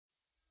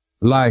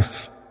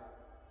Life,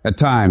 at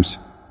times,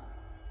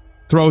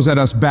 throws at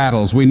us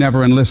battles we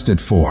never enlisted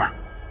for.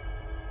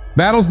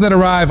 Battles that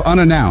arrive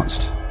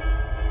unannounced,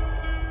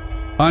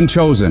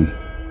 unchosen,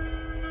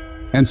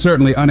 and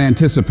certainly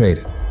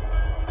unanticipated.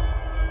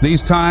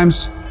 These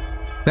times,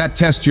 that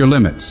test your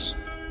limits.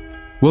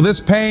 Will this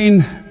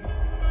pain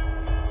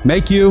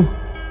make you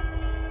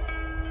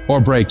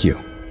or break you?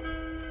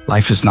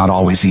 Life is not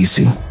always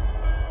easy.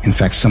 In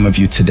fact, some of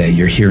you today,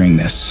 you're hearing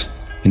this,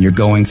 and you're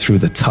going through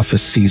the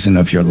toughest season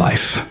of your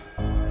life.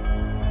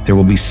 There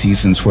will be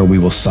seasons where we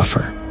will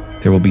suffer.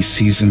 There will be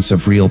seasons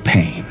of real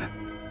pain.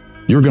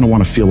 You're going to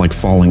want to feel like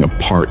falling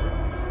apart.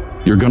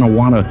 You're going to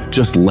want to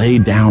just lay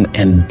down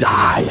and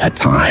die at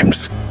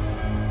times.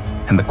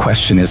 And the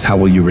question is, how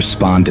will you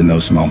respond in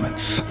those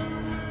moments?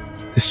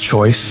 This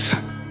choice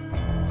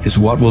is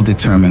what will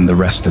determine the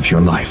rest of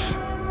your life.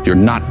 You're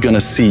not going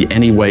to see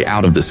any way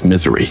out of this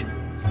misery.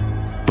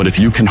 But if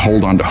you can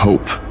hold on to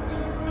hope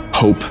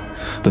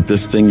that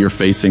this thing you're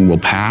facing will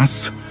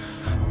pass,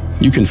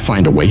 you can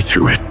find a way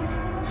through it.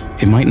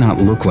 It might not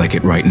look like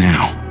it right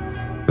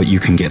now, but you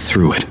can get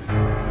through it.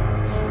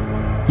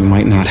 You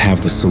might not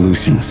have the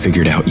solution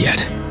figured out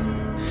yet,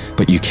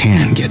 but you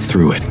can get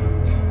through it.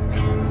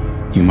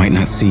 You might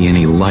not see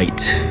any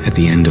light at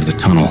the end of the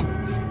tunnel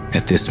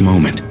at this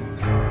moment,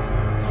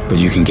 but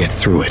you can get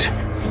through it.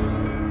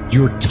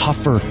 You're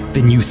tougher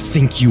than you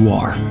think you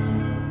are.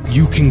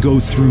 You can go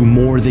through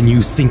more than you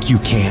think you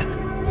can.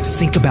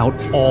 Think about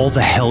all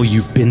the hell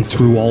you've been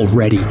through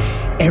already.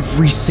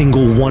 Every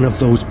single one of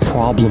those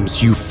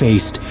problems you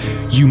faced,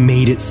 you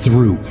made it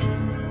through.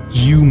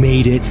 You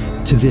made it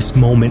to this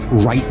moment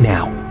right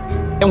now.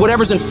 And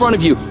whatever's in front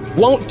of you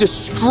won't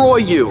destroy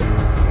you.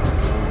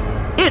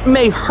 It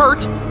may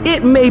hurt,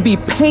 it may be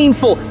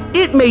painful,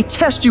 it may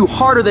test you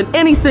harder than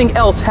anything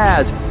else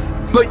has,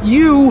 but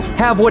you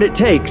have what it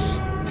takes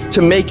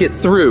to make it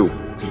through.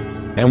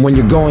 And when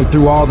you're going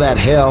through all that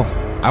hell,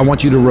 I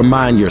want you to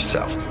remind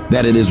yourself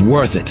that it is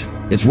worth it.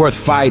 It's worth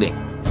fighting.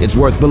 It's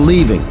worth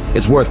believing.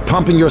 It's worth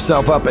pumping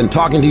yourself up and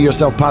talking to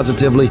yourself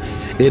positively.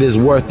 It is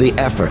worth the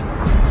effort.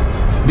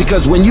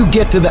 Because when you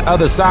get to the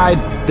other side,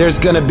 there's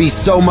gonna be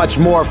so much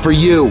more for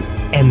you.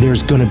 And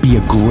there's gonna be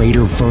a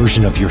greater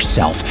version of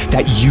yourself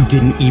that you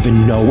didn't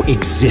even know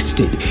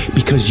existed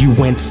because you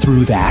went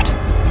through that.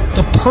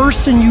 The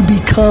person you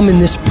become in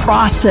this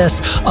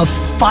process of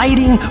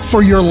fighting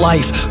for your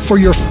life, for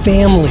your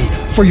family,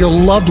 for your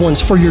loved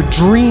ones, for your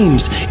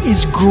dreams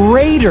is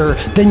greater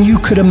than you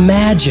could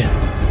imagine.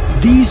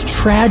 These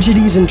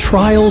tragedies and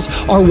trials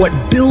are what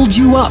build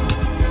you up.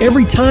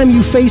 Every time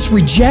you face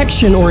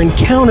rejection or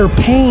encounter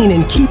pain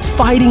and keep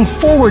fighting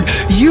forward,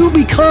 you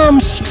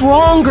become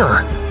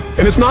stronger.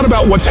 And it's not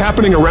about what's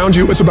happening around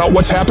you, it's about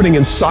what's happening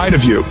inside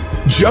of you.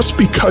 Just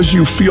because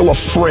you feel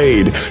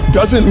afraid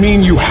doesn't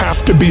mean you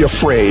have to be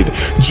afraid.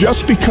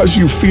 Just because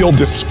you feel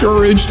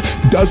discouraged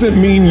doesn't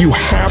mean you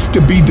have to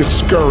be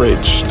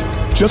discouraged.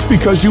 Just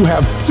because you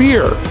have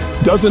fear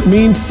doesn't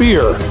mean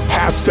fear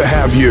has to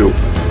have you.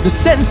 The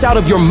sentence out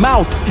of your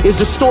mouth is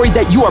the story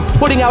that you are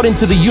putting out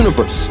into the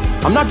universe.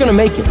 I'm not gonna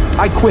make it.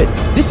 I quit.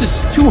 This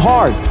is too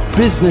hard.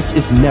 Business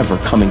is never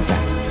coming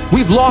back.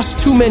 We've lost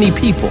too many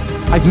people.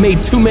 I've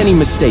made too many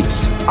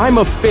mistakes. I'm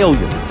a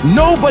failure.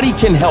 Nobody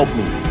can help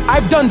me.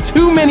 I've done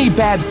too many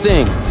bad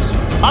things.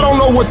 I don't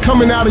know what's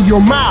coming out of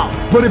your mouth,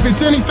 but if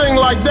it's anything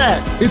like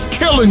that, it's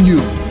killing you.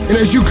 And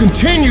as you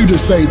continue to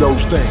say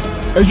those things,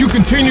 as you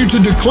continue to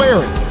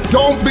declare it,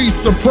 don't be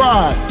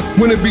surprised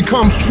when it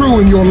becomes true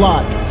in your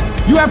life.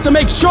 You have to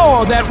make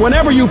sure that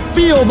whenever you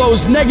feel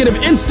those negative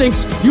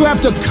instincts, you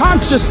have to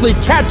consciously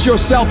catch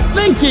yourself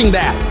thinking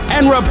that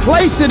and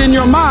replace it in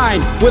your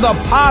mind with a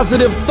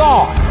positive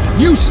thought.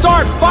 You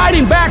start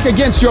fighting back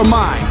against your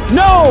mind.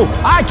 No,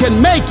 I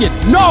can make it.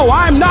 No,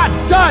 I'm not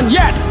done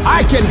yet.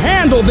 I can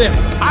handle this.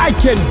 I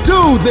can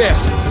do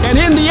this. And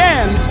in the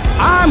end,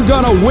 I'm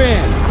gonna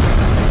win.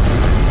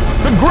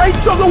 The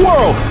greats of the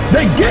world,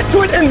 they get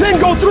to it and then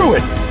go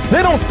through it.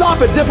 They don't stop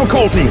at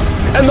difficulties.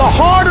 And the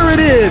harder it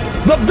is,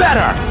 the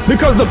better,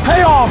 because the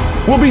payoff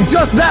will be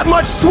just that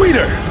much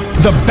sweeter.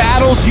 The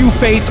battles you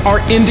face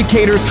are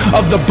indicators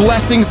of the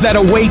blessings that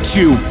await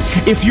you.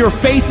 If you're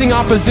facing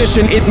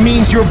opposition, it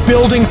means you're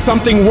building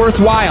something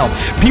worthwhile.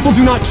 People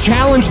do not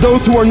challenge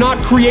those who are not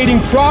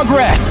creating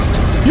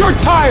progress. You're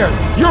tired.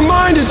 Your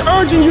mind is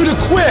urging you to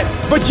quit,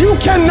 but you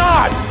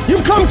cannot.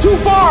 You've come too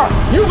far.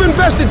 You've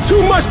invested too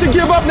much to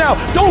give up now.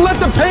 Don't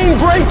let the pain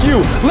break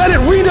you. Let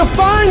it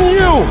redefine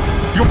you.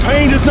 Your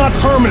pain is not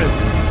permanent.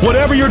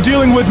 Whatever you're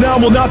dealing with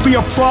now will not be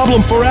a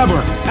problem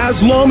forever,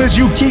 as long as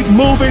you keep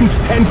moving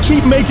and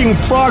keep making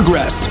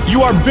progress.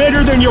 You are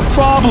bigger than your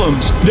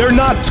problems. They're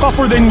not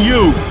tougher than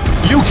you.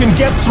 You can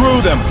get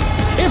through them.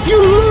 If you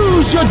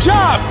lose your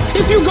job,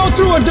 if you go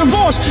through a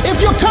divorce,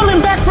 if you're coming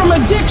back from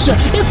addiction,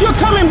 if you're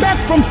coming back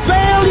from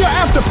failure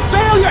after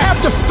failure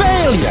after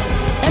failure,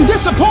 and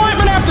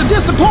disappointment after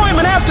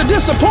disappointment after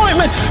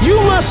disappointment, you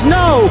must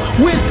know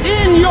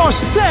within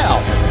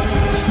yourself,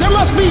 there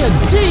must be a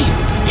deep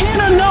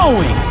inner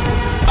knowing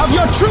of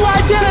your true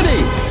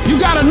identity. You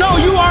gotta know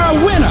you are a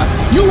winner.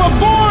 You were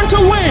born to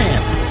win.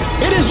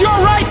 It is your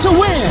right to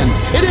win.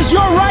 It is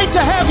your right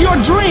to have your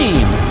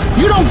dream.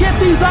 You don't get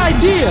these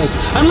ideas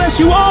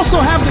unless you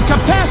also have the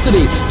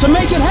capacity to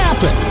make it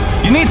happen.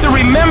 You need to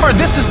remember,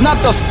 this is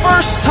not the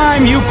first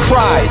time you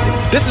cried.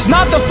 This is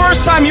not the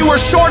first time you were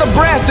short of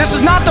breath. This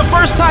is not the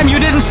first time you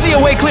didn't see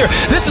a way clear.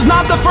 This is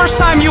not the first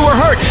time you were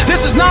hurt.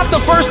 This is not the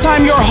first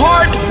time your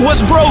heart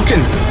was broken.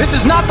 This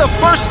is not the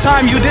first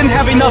time you didn't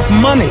have enough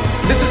money.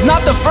 This is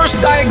not the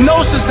first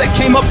diagnosis that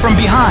came up from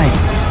behind.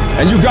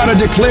 And you got to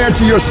declare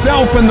to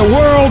yourself and the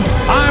world,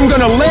 I'm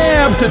going to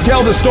live to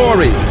tell the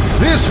story.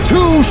 This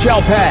too shall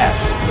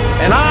pass,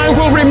 and I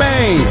will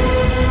remain.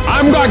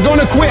 I'm not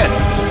going to quit.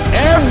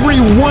 Every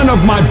one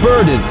of my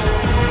burdens,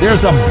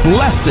 there's a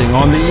blessing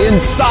on the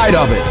inside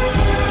of it.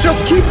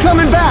 Just keep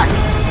coming back.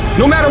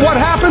 No matter what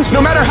happens, no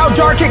matter how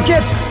dark it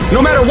gets,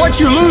 no matter what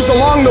you lose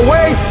along the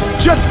way,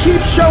 just keep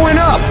showing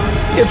up.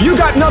 If you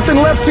got nothing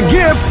left to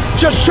give,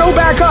 just show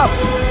back up.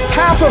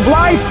 Half of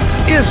life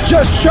is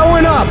just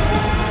showing up.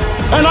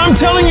 And I'm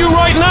telling you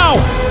right now,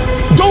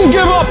 don't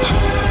give up.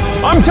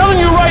 I'm telling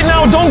you right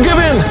now, don't give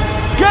in.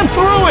 Get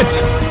through it.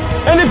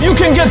 And if you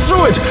can get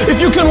through it,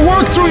 if you can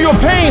work through your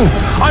pain,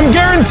 I'm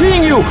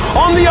guaranteeing you,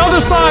 on the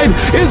other side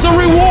is a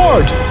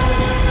reward.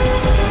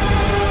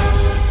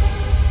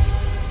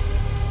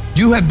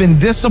 You have been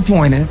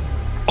disappointed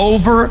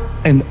over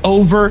and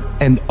over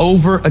and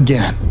over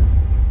again.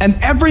 And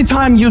every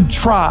time you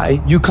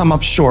try, you come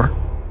up short.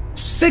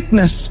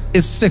 Sickness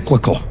is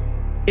cyclical.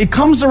 It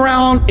comes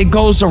around, it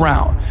goes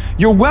around.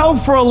 You're well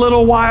for a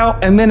little while,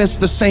 and then it's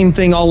the same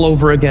thing all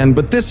over again,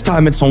 but this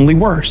time it's only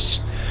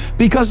worse.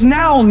 Because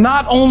now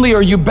not only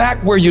are you back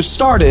where you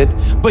started,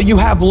 but you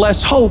have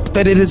less hope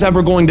that it is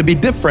ever going to be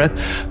different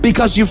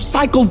because you've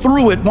cycled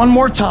through it one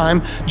more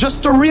time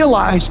just to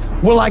realize,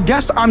 well, I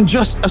guess I'm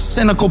just a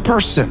cynical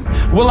person.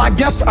 Well, I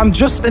guess I'm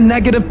just a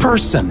negative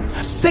person.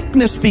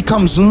 Sickness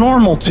becomes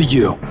normal to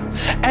you,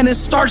 and it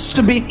starts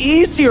to be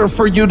easier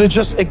for you to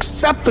just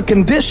accept the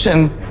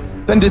condition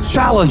than to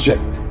challenge it.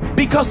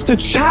 Because to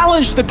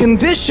challenge the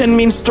condition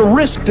means to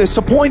risk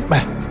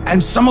disappointment.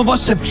 And some of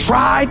us have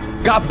tried,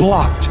 got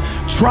blocked.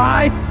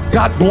 Tried,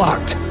 got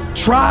blocked.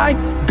 Tried,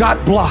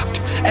 got blocked.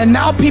 And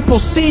now people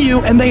see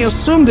you and they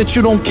assume that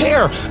you don't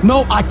care.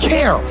 No, I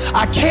care.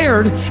 I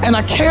cared, and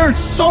I cared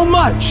so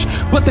much,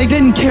 but they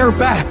didn't care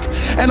back.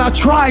 And I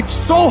tried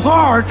so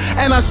hard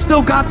and I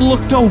still got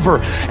looked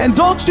over. And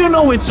don't you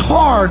know it's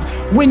hard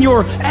when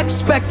your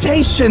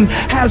expectation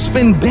has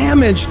been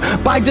damaged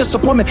by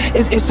disappointment?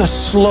 It's a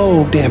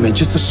slow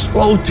damage. It's a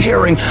slow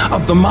tearing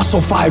of the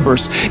muscle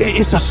fibers.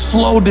 It's a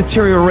slow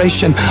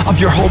deterioration of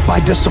your hope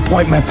by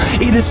disappointment.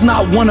 It is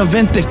not one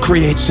event that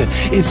creates it.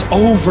 It's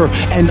over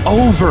and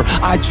over.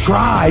 I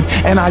tried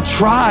and I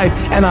tried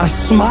and I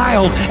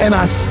smiled and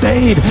I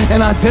stayed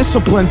and I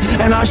disciplined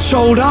and I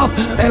showed up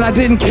and I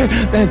didn't care.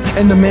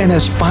 And the man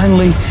has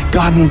finally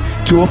gotten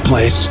to a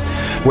place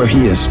where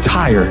he is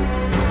tired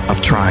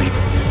of trying.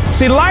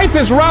 See, life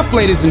is rough,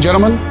 ladies and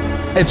gentlemen.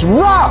 It's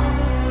rough.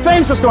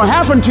 Things that's going to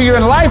happen to you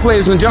in life,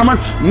 ladies and gentlemen,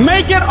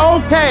 make it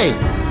okay.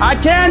 I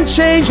can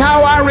change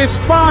how I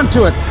respond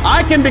to it.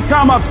 I can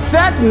become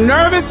upset,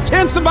 nervous,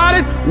 tense about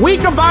it,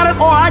 weak about it,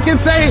 or I can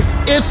say,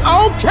 it's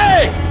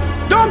okay.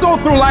 Don't go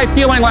through life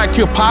feeling like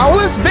you're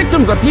powerless.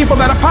 Victims are people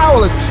that are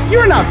powerless.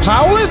 You're not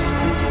powerless.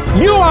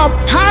 You are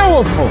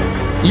powerful.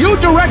 You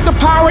direct the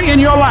power in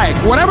your life.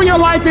 Whatever your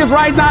life is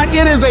right now,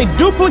 it is a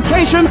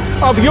duplication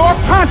of your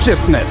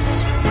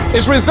consciousness.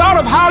 It's a result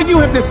of how you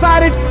have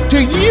decided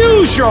to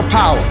use your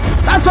power.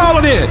 That's all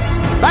it is.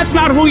 That's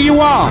not who you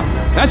are.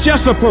 That's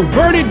just a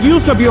perverted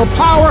use of your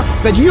power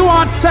that you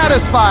aren't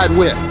satisfied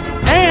with.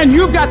 And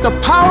you've got the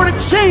power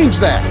to change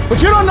that.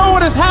 But you don't know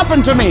what has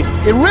happened to me.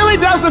 It really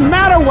doesn't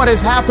matter what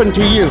has happened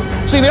to you.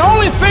 See, the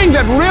only thing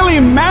that really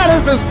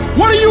matters is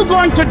what are you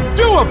going to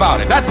do about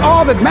it? That's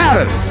all that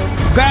matters.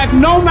 That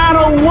no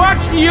matter what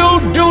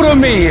you do to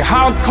me,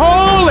 how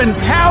cold and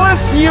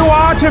callous you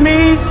are to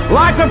me,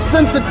 lack of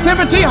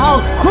sensitivity,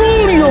 how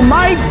cruel you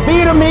might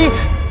be to me,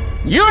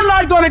 you're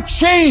not going to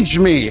change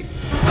me.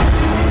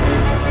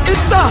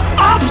 It's the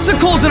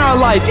obstacles in our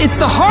life. It's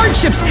the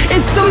hardships.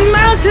 It's the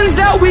mountains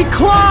that we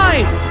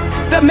climb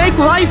that make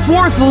life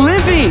worth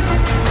living.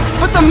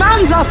 But the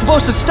mountain's not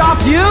supposed to stop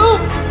you.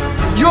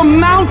 Your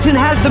mountain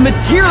has the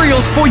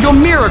materials for your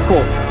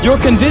miracle. Your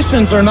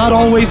conditions are not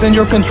always in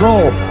your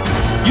control.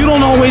 You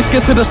don't always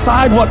get to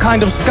decide what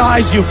kind of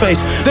skies you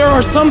face. There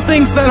are some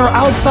things that are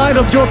outside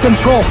of your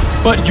control,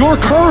 but your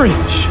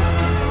courage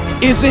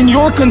is in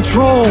your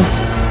control.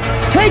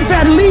 Take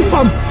that leap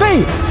of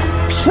faith.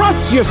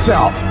 Trust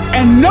yourself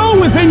and know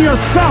within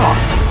yourself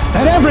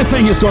that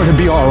everything is going to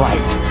be all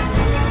right.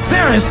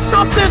 There is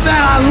something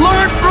that I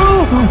learned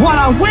through what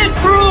I went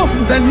through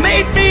that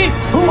made me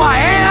who I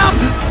am.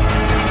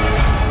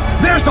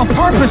 There's a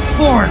purpose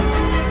for it.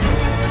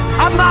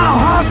 I'm not a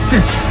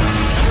hostage.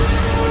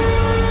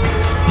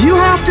 You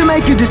have to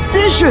make a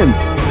decision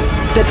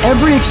that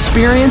every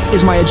experience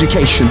is my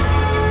education.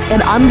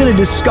 and I'm gonna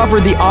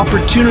discover the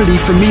opportunity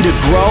for me to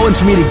grow and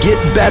for me to get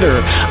better.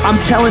 I'm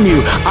telling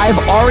you, I've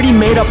already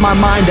made up my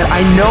mind that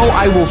I know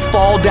I will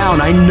fall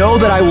down. I know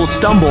that I will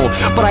stumble,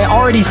 but I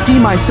already see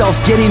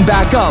myself getting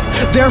back up.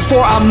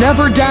 Therefore, I'm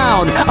never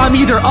down. I'm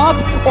either up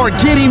or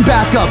getting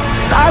back up.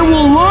 I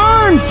will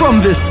learn from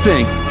this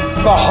thing.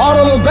 The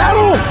harder the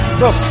battle,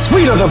 the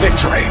sweeter the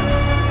victory.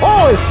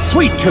 Oh, it's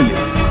sweet to you.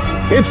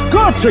 It's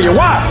good to you.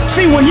 Why?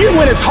 See, when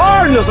it's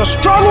hard and there's a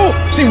struggle,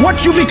 see,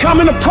 what you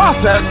become in the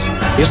process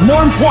is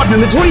more important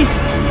than the dream.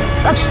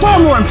 That's far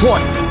more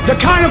important. The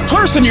kind of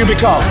person you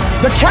become,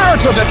 the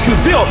character that you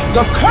build,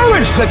 the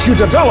courage that you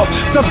develop,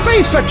 the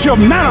faith that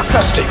you're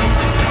manifesting.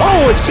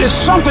 Oh, it's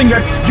something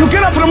that you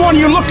get up in the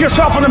morning, you look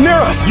yourself in the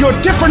mirror, you're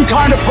a different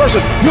kind of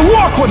person. You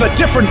walk with a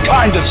different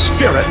kind of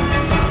spirit.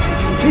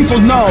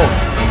 People know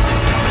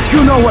that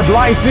you know what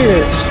life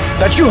is,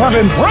 that you have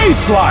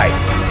embraced life.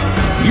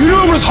 You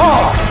knew it was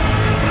hard,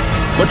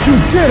 but you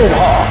did it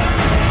hard.